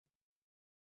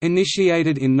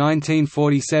Initiated in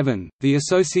 1947, the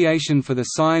Association for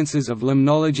the Sciences of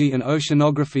Limnology and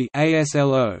Oceanography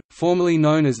 (ASLO), formerly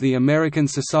known as the American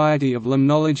Society of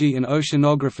Limnology and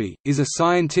Oceanography, is a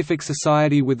scientific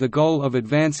society with the goal of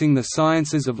advancing the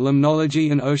sciences of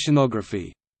limnology and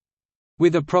oceanography.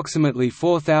 With approximately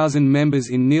 4,000 members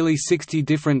in nearly 60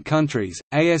 different countries,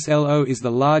 ASLO is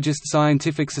the largest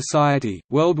scientific society,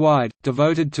 worldwide,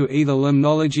 devoted to either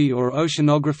limnology or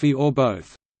oceanography or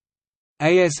both.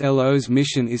 ASLO's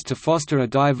mission is to foster a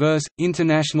diverse,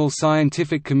 international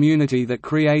scientific community that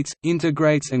creates,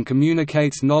 integrates and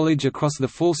communicates knowledge across the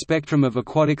full spectrum of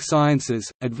aquatic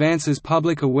sciences, advances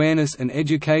public awareness and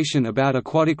education about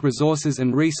aquatic resources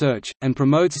and research, and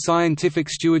promotes scientific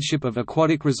stewardship of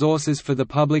aquatic resources for the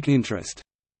public interest.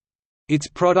 Its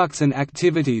products and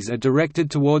activities are directed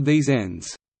toward these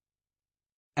ends.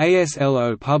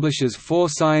 ASLO publishes 4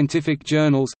 scientific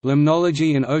journals: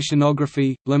 Limnology and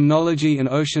Oceanography, Limnology and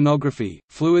Oceanography,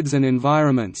 Fluids and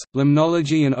Environments,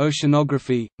 Limnology and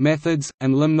Oceanography, Methods,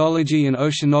 and Limnology and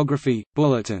Oceanography,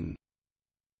 Bulletin.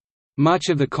 Much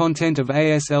of the content of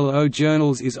ASLO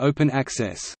journals is open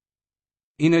access.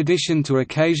 In addition to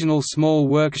occasional small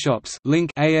workshops,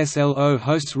 ASLO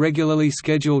hosts regularly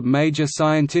scheduled major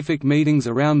scientific meetings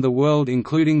around the world,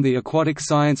 including the Aquatic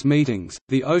Science Meetings,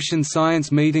 the Ocean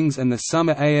Science Meetings and the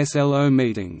Summer ASLO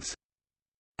Meetings.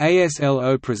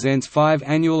 ASLO presents 5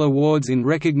 annual awards in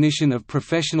recognition of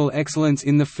professional excellence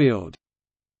in the field.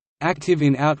 Active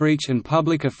in outreach and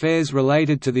public affairs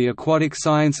related to the aquatic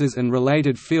sciences and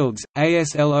related fields,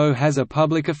 ASLO has a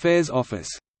public affairs office.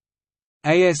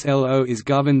 ASLO is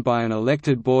governed by an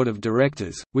elected board of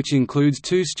directors, which includes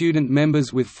 2 student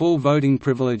members with full voting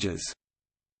privileges.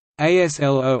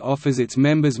 ASLO offers its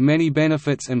members many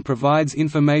benefits and provides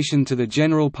information to the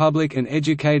general public and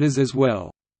educators as well.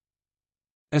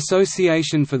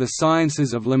 Association for the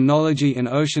Sciences of Limnology and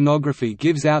Oceanography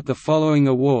gives out the following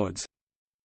awards: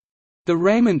 the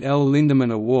Raymond L.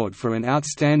 Lindemann Award for an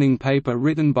outstanding paper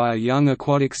written by a young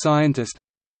aquatic scientist,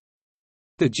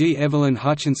 the G. Evelyn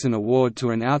Hutchinson Award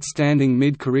to an outstanding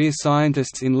mid-career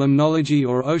scientists in limnology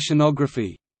or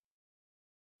oceanography,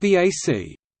 the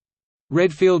A.C.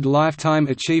 Redfield Lifetime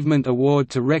Achievement Award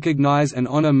to recognize and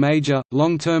honor major,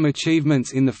 long-term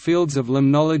achievements in the fields of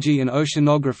limnology and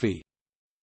oceanography,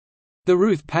 the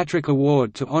Ruth Patrick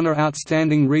Award to honor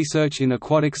outstanding research in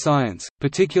aquatic science,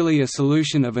 particularly a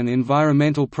solution of an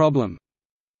environmental problem,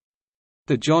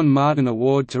 the John Martin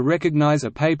Award to recognize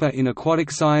a paper in aquatic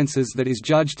sciences that is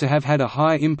judged to have had a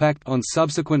high impact on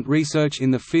subsequent research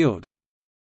in the field,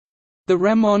 the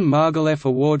Ramon Margalef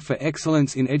Award for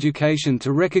Excellence in Education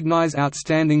to recognize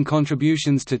outstanding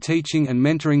contributions to teaching and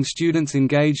mentoring students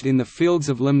engaged in the fields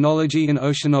of limnology and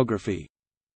oceanography.